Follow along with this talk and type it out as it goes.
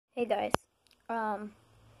Hey guys,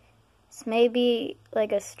 this may be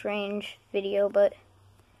like a strange video, but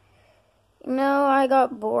I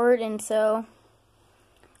got bored and so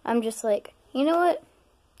I'm just like, you know what?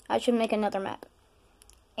 I should make another map.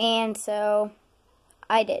 And so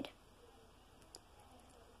I did.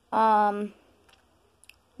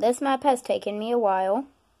 This map has taken me a while.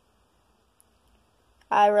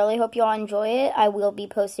 I really hope y'all enjoy it. I will be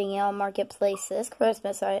posting it on Marketplace this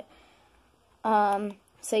Christmas.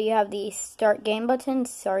 So you have the start game button.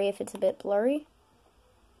 Sorry if it's a bit blurry.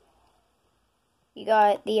 You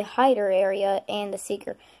got the hider area and the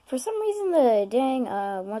seeker. For some reason the dang,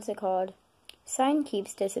 what's it called? Sign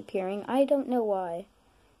keeps disappearing. I don't know why.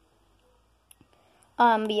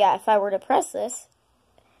 But yeah, if I were to press this,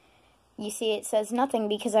 you see it says nothing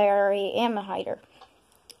because I already am a hider.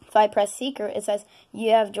 If I press seeker, it says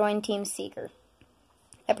you have joined team seeker.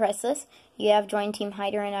 I press this, you have joined team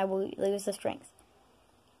hider, and I will lose the strength.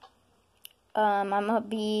 I'm gonna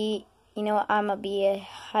be a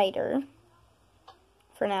hider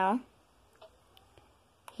for now.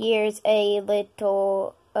 Here's a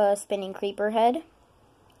little spinning creeper head.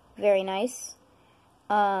 Very nice.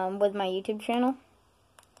 With my YouTube channel.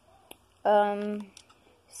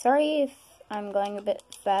 Sorry if I'm going a bit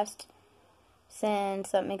fast,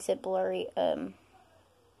 since that makes it blurry. Let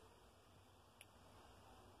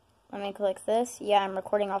me click this. Yeah, I'm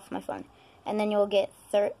recording off my phone. And then you'll get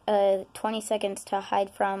 20 seconds to hide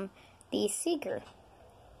from the seeker.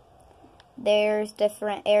 There's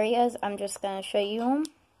different areas. I'm just going to show you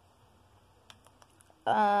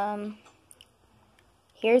them.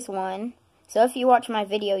 Here's one. So if you watch my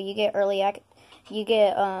video, you get early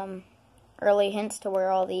hints to where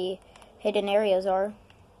all the hidden areas are.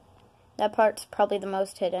 That part's probably the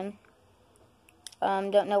most hidden.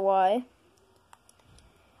 Don't know why.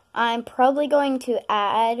 I'm probably going to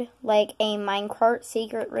add like a minecart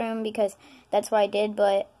secret room because that's what I did,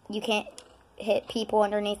 but you can't hit people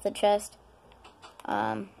underneath the chest.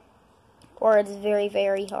 Or it's very,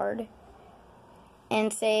 very hard.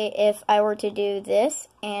 And say if I were to do this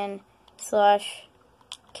and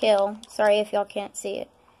 /kill, sorry if y'all can't see it,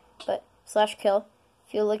 but /kill,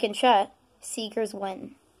 if you look in chat, seekers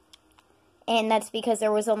win. And that's because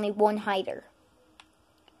there was only one hider.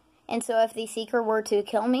 And so if the seeker were to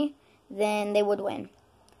kill me, then they would win.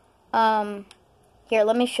 Here,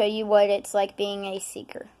 let me show you what it's like being a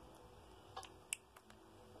seeker.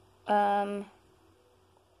 Skadoom.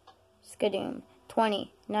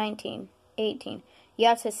 20, 19, 18. You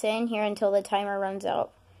have to stay in here until the timer runs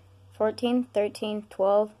out. 14, 13,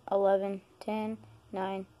 12, 11, 10,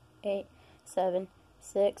 9, 8, 7,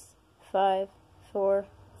 6, 5, 4,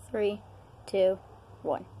 3, 2,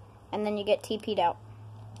 1. And then you get TP'd out.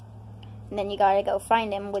 And then you gotta go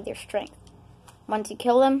find him with your strength. Once you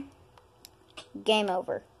kill him, game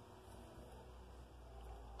over.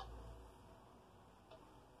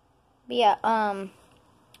 But yeah,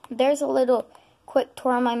 there's a little quick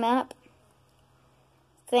tour on my map.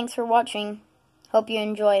 Thanks for watching. Hope you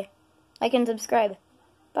enjoy. Like and subscribe.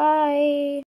 Bye!